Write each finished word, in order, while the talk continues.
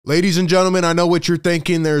Ladies and gentlemen, I know what you're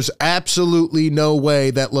thinking. There's absolutely no way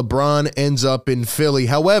that LeBron ends up in Philly.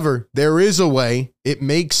 However, there is a way. It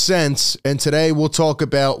makes sense. And today we'll talk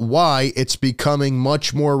about why it's becoming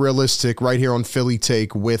much more realistic right here on Philly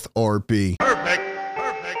Take with RB. Perfect.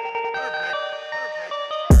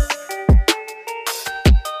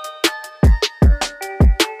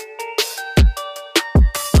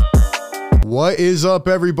 What is up,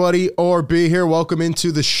 everybody? RB here. Welcome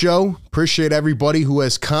into the show. Appreciate everybody who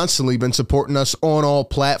has constantly been supporting us on all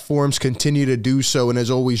platforms. Continue to do so. And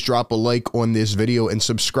as always, drop a like on this video and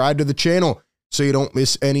subscribe to the channel so you don't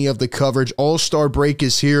miss any of the coverage. All-Star break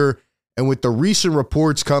is here. And with the recent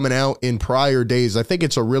reports coming out in prior days, I think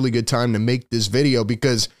it's a really good time to make this video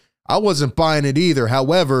because I wasn't buying it either.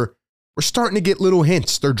 However, we're starting to get little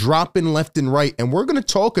hints. They're dropping left and right, and we're going to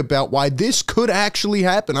talk about why this could actually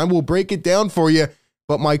happen. I will break it down for you,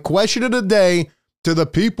 but my question of the day to the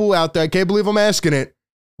people out there, I can't believe I'm asking it,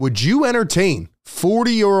 would you entertain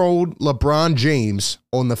 40-year-old LeBron James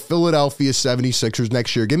on the Philadelphia 76ers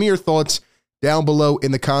next year? Give me your thoughts down below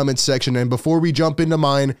in the comments section, and before we jump into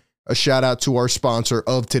mine, a shout out to our sponsor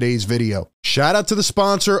of today's video. Shout out to the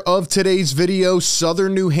sponsor of today's video,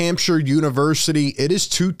 Southern New Hampshire University. It is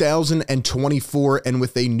 2024, and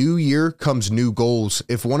with a new year comes new goals.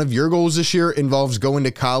 If one of your goals this year involves going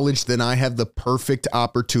to college, then I have the perfect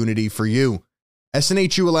opportunity for you.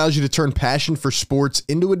 SNHU allows you to turn passion for sports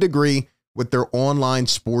into a degree with their online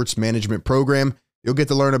sports management program. You'll get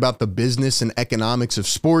to learn about the business and economics of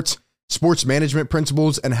sports, sports management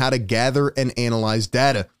principles, and how to gather and analyze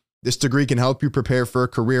data. This degree can help you prepare for a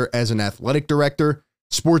career as an athletic director,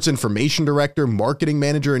 sports information director, marketing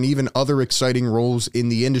manager, and even other exciting roles in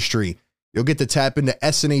the industry. You'll get to tap into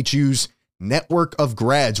SNHU's network of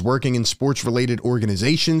grads working in sports-related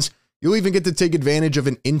organizations. You'll even get to take advantage of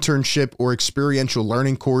an internship or experiential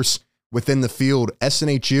learning course within the field.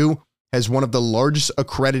 SNHU has one of the largest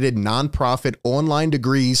accredited nonprofit online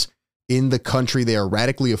degrees in the country. They are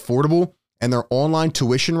radically affordable, and their online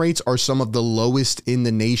tuition rates are some of the lowest in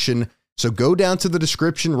the nation. So go down to the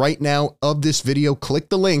description right now of this video, click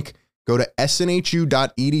the link, go to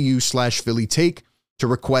snhu.edu/PhillyTake to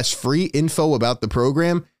request free info about the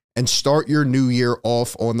program and start your new year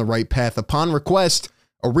off on the right path. Upon request,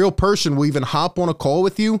 a real person will even hop on a call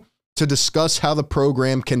with you to discuss how the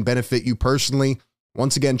program can benefit you personally.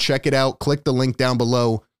 Once again, check it out. Click the link down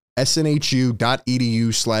below.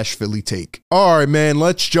 snhu.edu/PhillyTake. All right, man,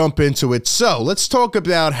 let's jump into it. So let's talk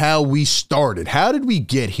about how we started. How did we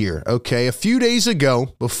get here? Okay, a few days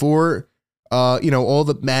ago, before all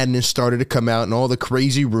the madness started to come out and all the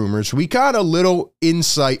crazy rumors, we got a little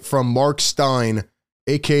insight from Mark Stein,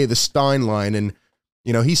 aka the Stein line, and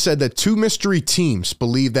he said that two mystery teams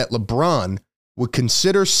believe that LeBron would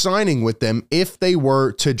consider signing with them if they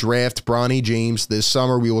were to draft Bronny James this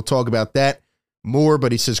summer. We will talk about that more,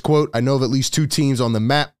 but he says, quote, I know of at least two teams on the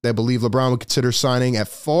map that believe LeBron would consider signing at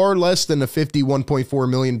far less than the $51.4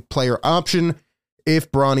 million player option.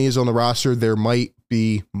 If Bronny is on the roster, there might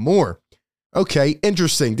be more. Okay,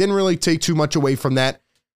 interesting. Didn't really take too much away from that.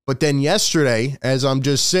 But then yesterday, as I'm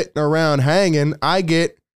just sitting around hanging, I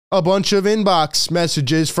get a bunch of inbox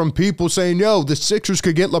messages from people saying, yo, the Sixers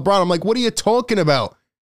could get LeBron. I'm like, what are you talking about?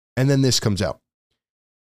 And then this comes out.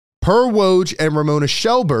 Per Woj and Ramona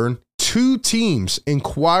Shelburne, two teams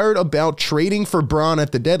inquired about trading for Bron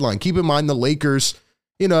at the deadline. Keep in mind the Lakers,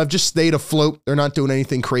 have just stayed afloat. They're not doing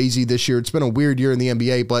anything crazy this year. It's been a weird year in the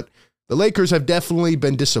NBA, but the Lakers have definitely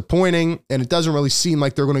been disappointing, and it doesn't really seem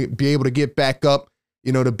like they're going to be able to get back up,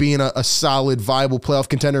 to being a solid, viable playoff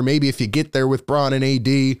contender. Maybe if you get there with Bron and AD,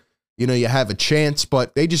 you have a chance,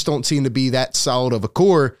 but they just don't seem to be that solid of a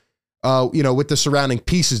core, with the surrounding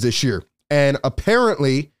pieces this year. And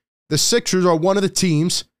apparently, the Sixers are one of the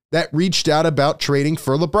teams that reached out about trading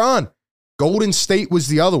for LeBron. Golden State was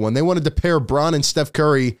the other one. They wanted to pair Bron and Steph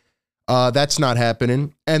Curry. That's not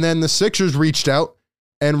happening. And then the Sixers reached out,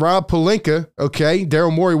 and Rob Pelinka,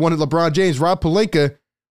 Daryl Morey wanted LeBron James. Rob Pelinka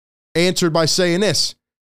answered by saying this.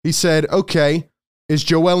 He said, okay, is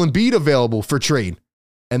Joel Embiid available for trade?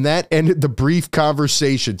 And that ended the brief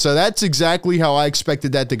conversation. So that's exactly how I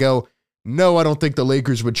expected that to go. No, I don't think the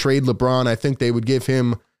Lakers would trade LeBron. I think they would give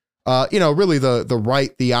him really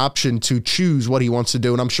the option to choose what he wants to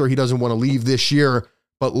do. And I'm sure he doesn't want to leave this year,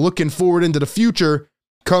 but looking forward into the future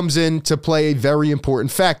comes in to play a very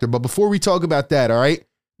important factor. But before we talk about that, all right,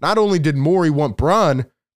 not only did Morey want Bron,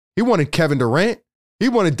 he wanted Kevin Durant, he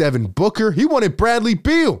wanted Devin Booker, he wanted Bradley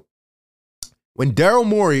Beal. When Daryl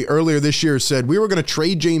Morey earlier this year said we were going to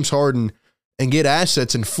trade James Harden and get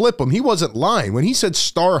assets and flip him, he wasn't lying. When he said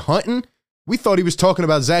star hunting, we thought he was talking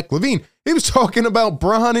about Zach LaVine. He was talking about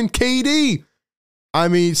Bron and KD. I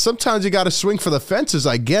mean, sometimes you got to swing for the fences,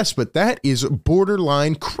 I guess, but that is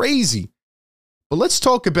borderline crazy. But let's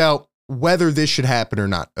talk about whether this should happen or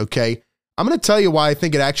not, okay? I'm going to tell you why I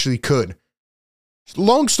think it actually could.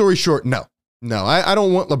 Long story short, no. No, I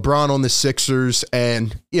don't want LeBron on the Sixers,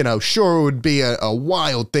 and, sure, it would be a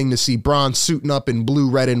wild thing to see Bron suiting up in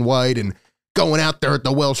blue, red, and white and going out there at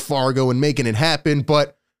the Wells Fargo and making it happen,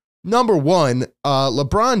 but number one,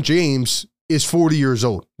 LeBron James is 40 years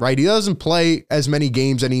old, right? He doesn't play as many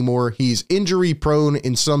games anymore. He's injury prone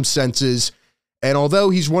in some senses, and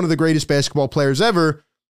although he's one of the greatest basketball players ever,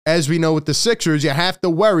 as we know with the Sixers, you have to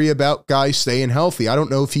worry about guys staying healthy. I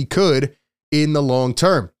don't know if he could in the long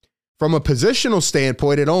term. From a positional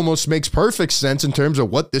standpoint, it almost makes perfect sense in terms of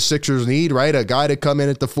what the Sixers need, right? A guy to come in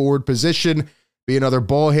at the forward position, be another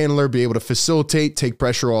ball handler, be able to facilitate, take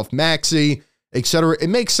pressure off Maxey, etc. It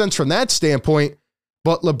makes sense from that standpoint,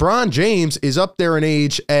 but LeBron James is up there in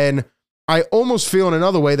age, and I almost feel in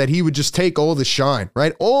another way that he would just take all the shine,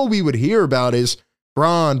 right? All we would hear about is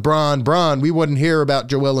Bron. We wouldn't hear about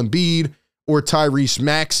Joel Embiid or Tyrese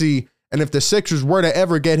Maxey, and if the Sixers were to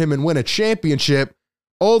ever get him and win a championship,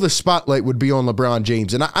 all the spotlight would be on LeBron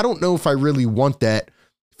James. And I don't know if I really want that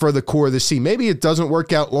for the core of this team. Maybe it doesn't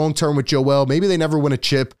work out long-term with Joel. Maybe they never win a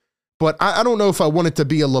chip. But I don't know if I want it to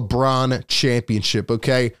be a LeBron championship,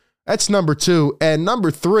 okay? That's number two. And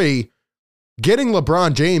number three, getting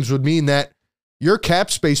LeBron James would mean that your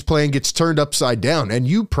cap space plan gets turned upside down, and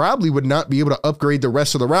you probably would not be able to upgrade the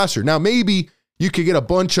rest of the roster. Now, maybe you could get a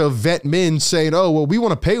bunch of vet men saying, oh, well, we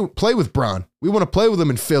want to play with Bron. We want to play with him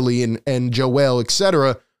in Philly and Joel,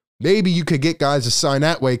 etc. Maybe you could get guys to sign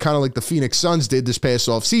that way, kind of like the Phoenix Suns did this past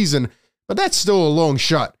offseason, but that's still a long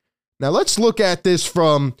shot. Now, let's look at this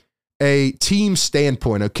from a team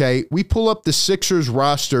standpoint, okay? We pull up the Sixers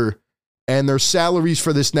roster and their salaries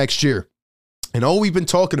for this next year. And all we've been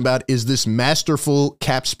talking about is this masterful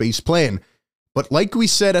cap space plan. But like we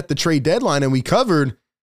said at the trade deadline and we covered,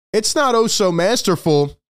 it's not oh so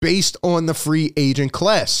masterful based on the free agent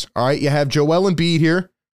class. All right, you have Joel Embiid here,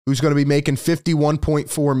 who's going to be making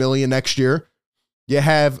 $51.4 million next year. You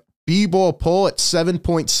have B-Ball Paul at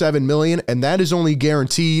 $7.7 million, and that is only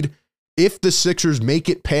guaranteed if the Sixers make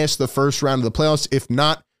it past the first round of the playoffs. If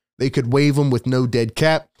not, they could waive him with no dead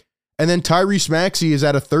cap. And then Tyrese Maxey is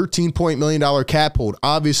at a $13 million cap hold.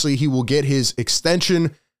 Obviously, he will get his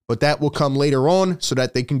extension, but that will come later on so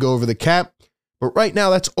that they can go over the cap. But right now,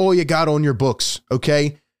 that's all you got on your books,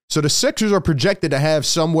 okay? So the Sixers are projected to have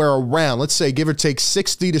somewhere around, let's say, give or take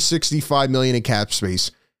 60 to 65 million in cap space.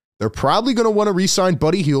 They're probably going to want to re-sign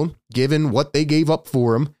Buddy Hield, given what they gave up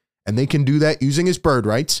for him, and they can do that using his bird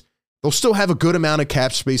rights. They'll still have a good amount of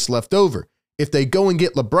cap space left over. If they go and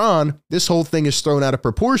get LeBron, this whole thing is thrown out of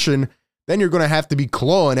proportion. Then you're going to have to be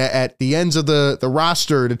clawing at the ends of the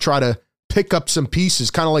roster to try to pick up some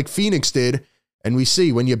pieces, kind of like Phoenix did. And we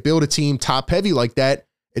see when you build a team top heavy like that,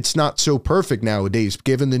 it's not so perfect nowadays,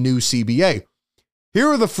 given the new CBA. Here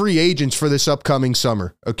are the free agents for this upcoming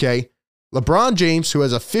summer, okay? LeBron James, who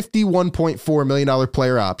has a $51.4 million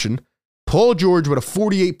player option. Paul George with a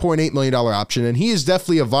 $48.8 million option, and he is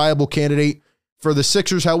definitely a viable candidate for the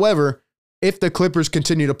Sixers. However, if the Clippers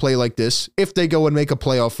continue to play like this, if they go and make a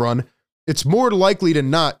playoff run, it's more likely than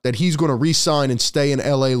not that he's going to re-sign and stay in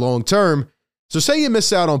LA long term. So say you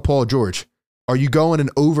miss out on Paul George. Are you going and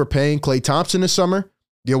overpaying Klay Thompson this summer?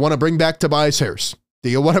 Do you want to bring back Tobias Harris? Do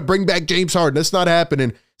you want to bring back James Harden? That's not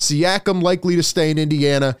happening. Siakam likely to stay in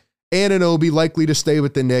Indiana. Anunoby likely to stay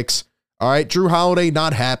with the Knicks. All right, Drew Holiday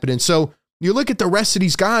not happening. So you look at the rest of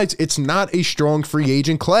these guys, it's not a strong free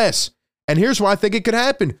agent class. And here's why I think it could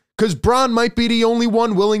happen. Because Bron might be the only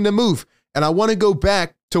one willing to move. And I want to go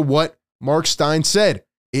back to what Mark Stein said.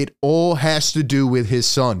 It all has to do with his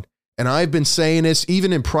son. And I've been saying this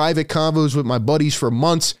even in private convos with my buddies for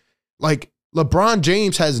months. Like, LeBron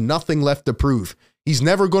James has nothing left to prove. He's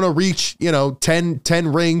never going to reach, 10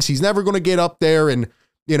 rings. He's never going to get up there. And,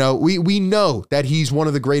 we know that he's one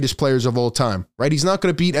of the greatest players of all time, right? He's not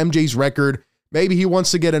going to beat MJ's record. Maybe he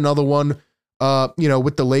wants to get another one,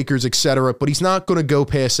 with the Lakers, etc. But he's not going to go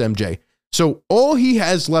past MJ. So all he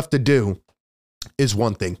has left to do is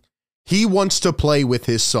one thing. He wants to play with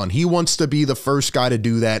his son. He wants to be the first guy to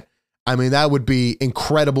do that. I mean, that would be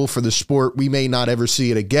incredible for the sport. We may not ever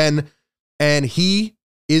see it again. And he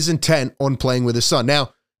is intent on playing with his son.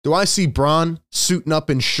 Now, do I see Bron suiting up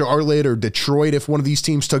in Charlotte or Detroit if one of these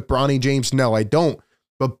teams took Bronny James? No, I don't.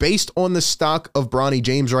 But based on the stock of Bronny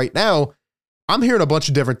James right now, I'm hearing a bunch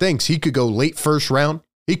of different things. He could go late first round.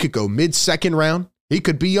 He could go mid-second round. He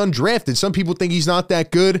could be undrafted. Some people think he's not that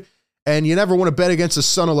good. And you never want to bet against the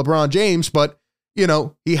son of LeBron James, but,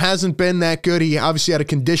 he hasn't been that good. He obviously had a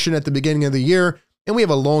condition at the beginning of the year. and we have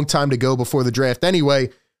a long time to go before the draft anyway,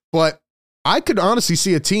 but I could honestly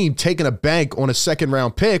see a team taking a bank on a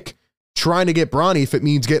second-round pick, trying to get Bronny if it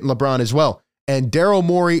means getting LeBron as well. And Daryl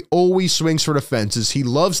Morey always swings for the fences. He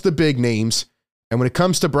loves the big names. And when it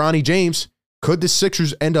comes to Bronny James, could the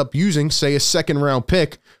Sixers end up using, say, a second-round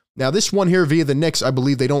pick? Now, this one here via the Knicks, I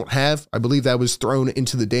believe they don't have. I believe that was thrown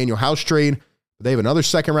into the Daniel House trade. They have another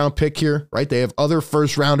second-round pick here, right? They have other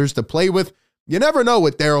first-rounders to play with. You never know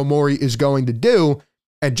what Daryl Morey is going to do.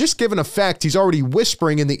 And just given a fact, he's already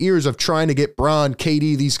whispering in the ears of trying to get Bron,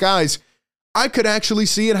 KD, these guys, I could actually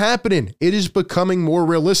see it happening. It is becoming more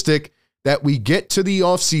realistic that we get to the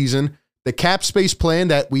offseason. The cap space plan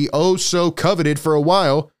that we so coveted for a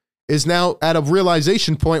while is now at a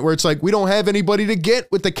realization point where it's like, we don't have anybody to get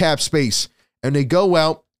with the cap space. And they go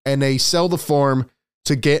out and they sell the farm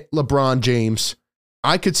to get LeBron James.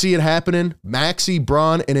 I could see it happening. Maxey,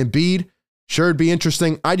 Bron, and Embiid. Sure, it'd be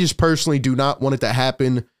interesting. I just personally do not want it to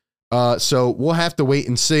happen. So we'll have to wait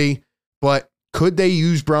and see. But could they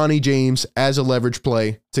use Bronny James as a leverage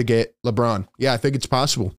play to get LeBron? Yeah, I think it's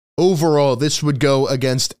possible. Overall, this would go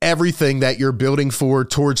against everything that you're building for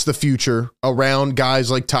towards the future around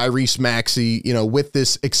guys like Tyrese Maxey, with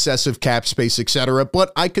this excessive cap space, etc.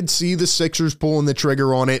 But I could see the Sixers pulling the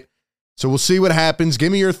trigger on it. So we'll see what happens.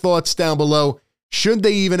 Give me your thoughts down below. Should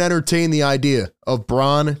they even entertain the idea of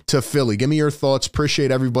Bron to Philly? Give me your thoughts.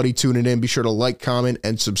 Appreciate everybody tuning in. Be sure to like, comment,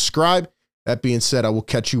 and subscribe. That being said, I will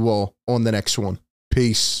catch you all on the next one.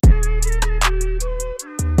 Peace.